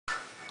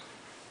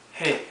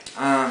Hey,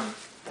 I'm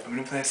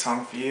gonna play a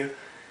song for you.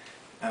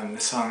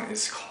 This song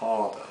is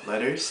called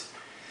Letters,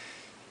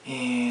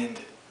 and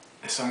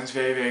the song is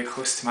very, very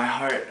close to my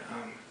heart.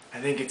 I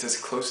think it's as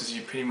close as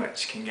you pretty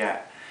much can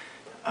get.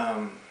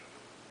 I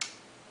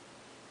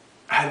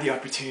had the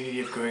opportunity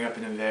of growing up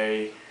in a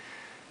very,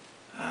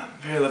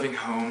 very loving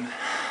home.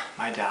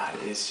 My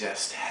dad is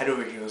just head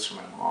over heels for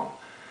my mom.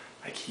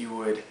 Like, he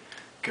would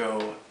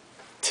go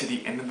to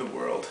the end of the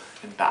world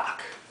and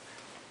back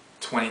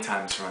 20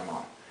 times for my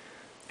mom.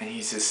 And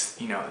he's just,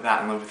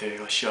 that in love with her.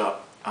 He'll show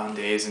up on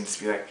days and just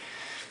be like,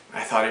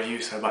 I thought of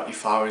you, so I bought you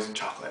flowers and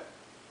chocolate.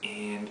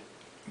 And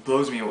it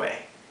blows me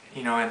away.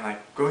 And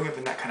like, growing up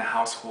in that kind of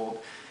household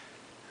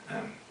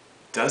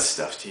does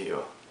stuff to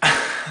you.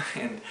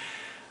 And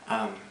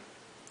I'm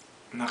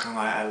not gonna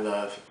lie, I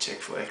love chick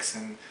flicks.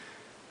 And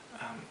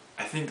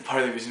I think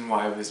part of the reason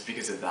why was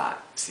because of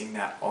that, seeing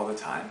that all the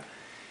time.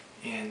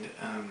 And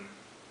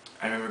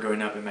I remember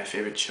growing up and my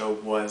favorite show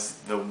was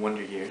The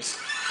Wonder Years.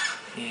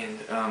 And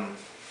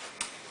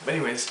but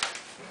anyways,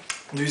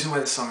 the reason why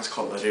this song is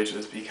called Letters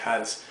was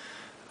because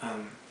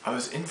I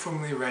was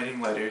informally writing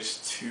letters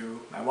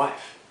to my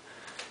wife,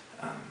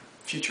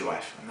 future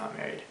wife. I'm not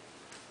married.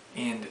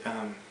 And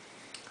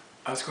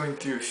I was going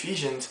through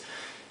Ephesians,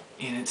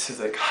 and it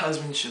says like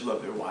husbands should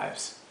love their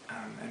wives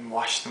and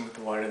wash them with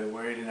the water of the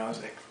word. And I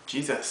was like,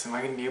 Jesus, am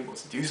I going to be able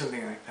to do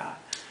something like that?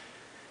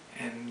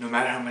 And no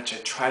matter how much I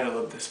try to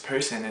love this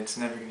person, it's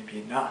never going to be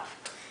enough.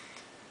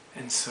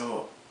 And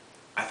so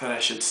I thought I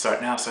should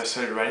start now, so I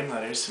started writing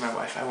letters to my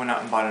wife. I went out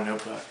and bought a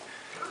notebook,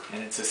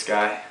 and it's this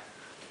guy.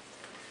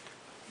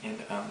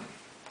 And I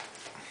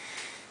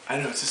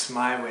don't know, it's just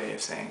my way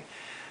of saying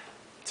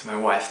to my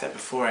wife that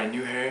before I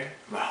knew her,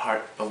 my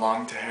heart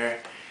belonged to her,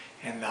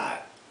 and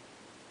that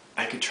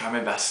I could try my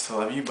best to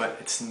love you, but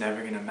it's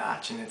never gonna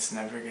match, and it's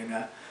never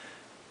gonna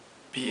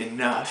be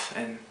enough.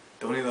 And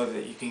the only love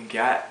that you can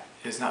get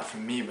is not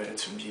from me, but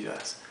it's from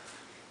Jesus.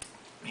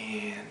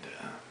 And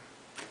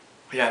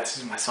but yeah, this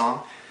is my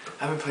song.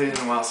 I haven't played it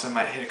in a while, so I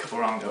might hit a couple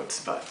wrong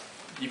notes, but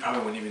you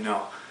probably wouldn't even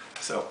know.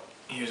 So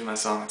here's my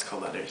song. It's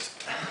called Letters.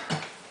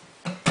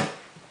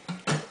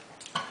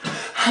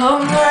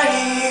 I'm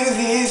writing you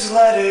these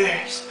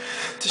letters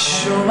to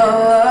show my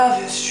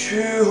love is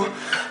true.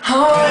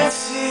 I'll write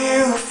to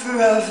you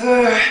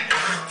forever,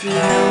 for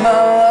you my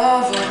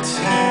love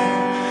unto.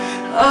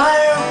 I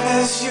hope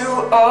as you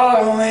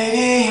are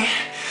waiting,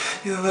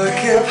 you look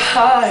up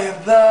high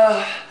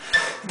above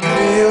and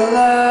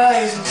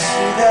realize and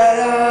see that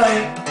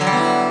I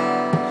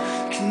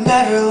can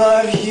never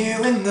love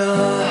you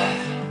enough.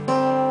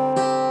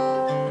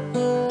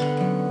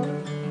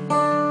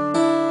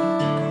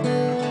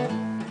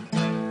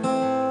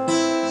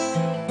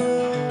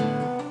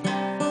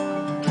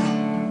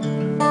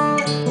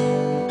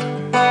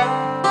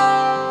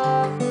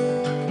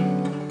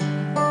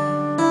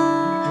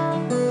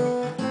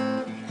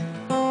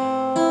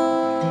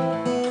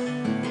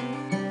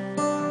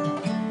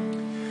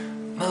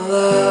 My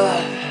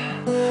love,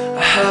 I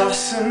have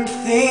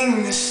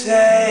something to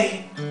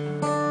say.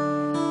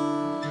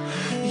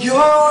 You're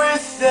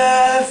worth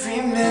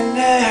every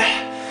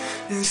minute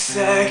and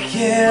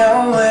second I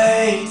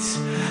wait.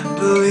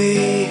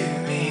 Believe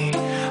me,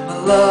 my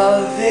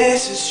love,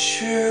 this is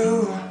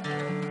true.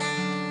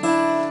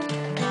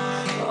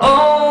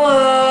 All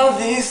of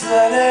these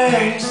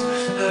letters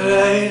I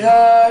write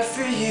are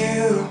for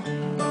you.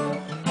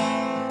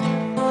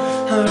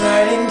 I'm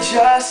writing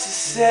just to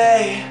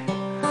say,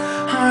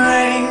 I'm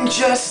writing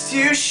just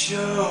to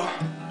show.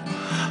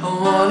 I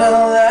wanna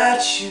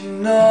let you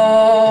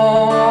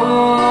know.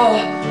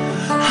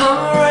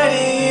 I'm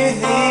writing you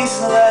these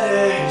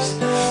letters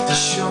to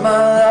show my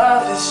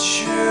love is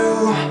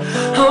true.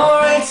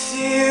 I'll write to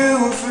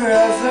you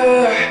forever,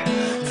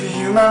 for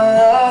you my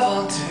love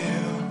I'll do.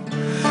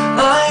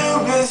 I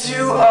hope as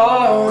you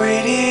are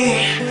waiting,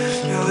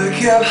 you look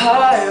up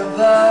high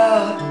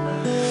above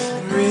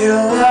and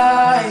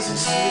realize and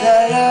see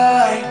that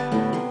I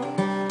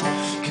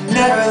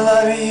never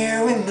love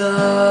you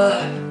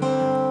enough.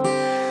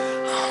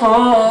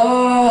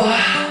 Oh,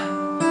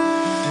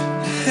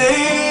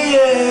 hey,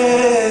 yeah.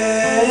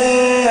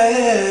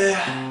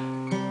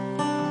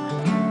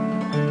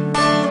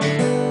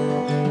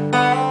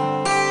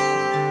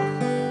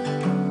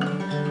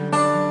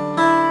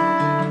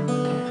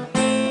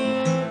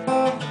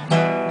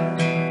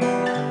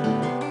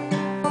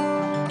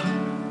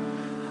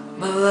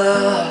 My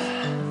love,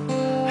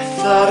 I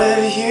thought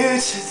of you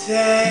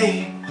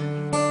today.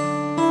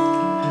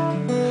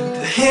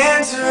 The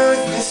hands who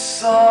wrote this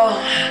song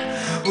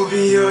will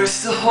be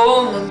yours to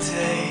hold one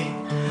day.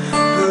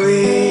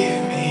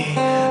 Believe me,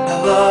 my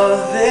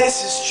love,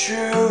 this is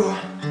true.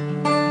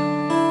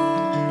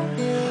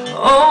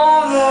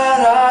 All that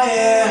I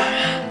am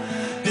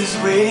is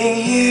waiting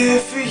here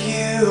for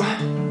you.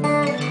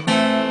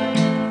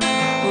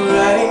 I'm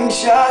writing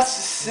just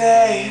to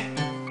say,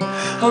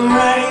 I'm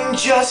writing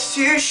just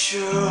to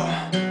show.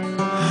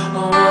 I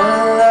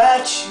wanna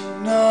let you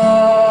know.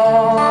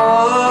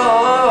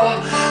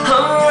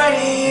 I'm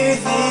writing you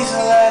these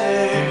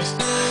letters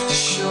to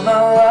show my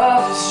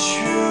love is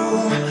true.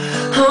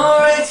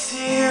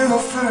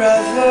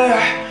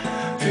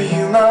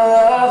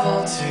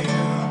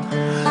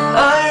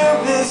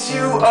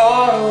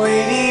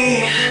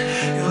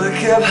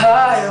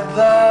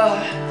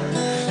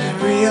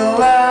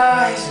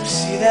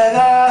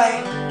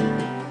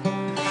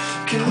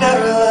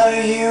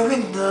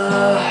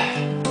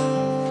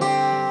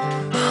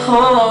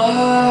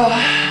 Oh,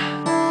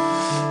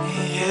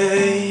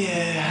 yeah,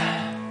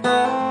 yeah.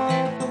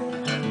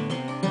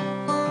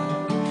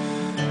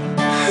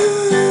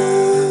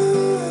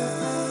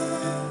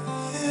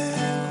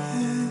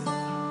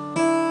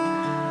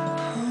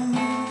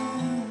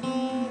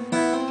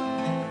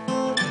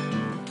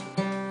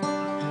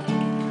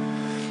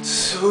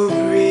 So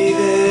breathe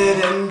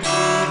in and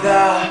breathe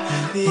out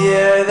the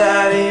air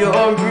that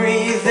you're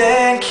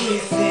breathing.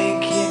 Keep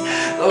thinking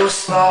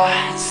those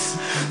thoughts,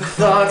 the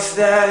thoughts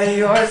that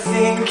you're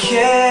thinking,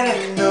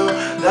 and know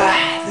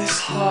that this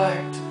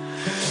heart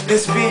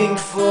is beating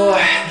for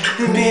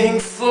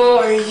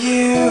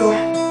you.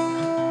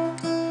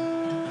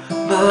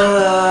 My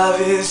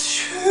love is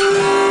true,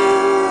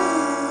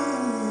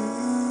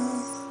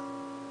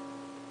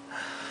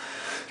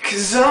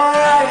 'cause I'm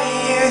writing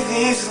you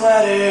these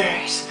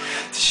letters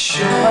to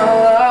show my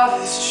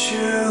love is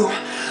true.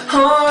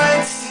 I'll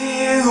write to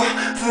you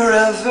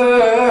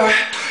forever,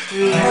 for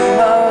you my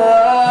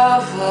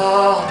love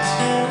I'll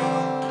do.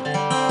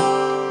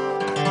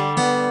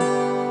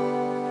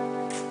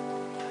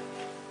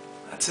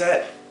 That's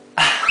it.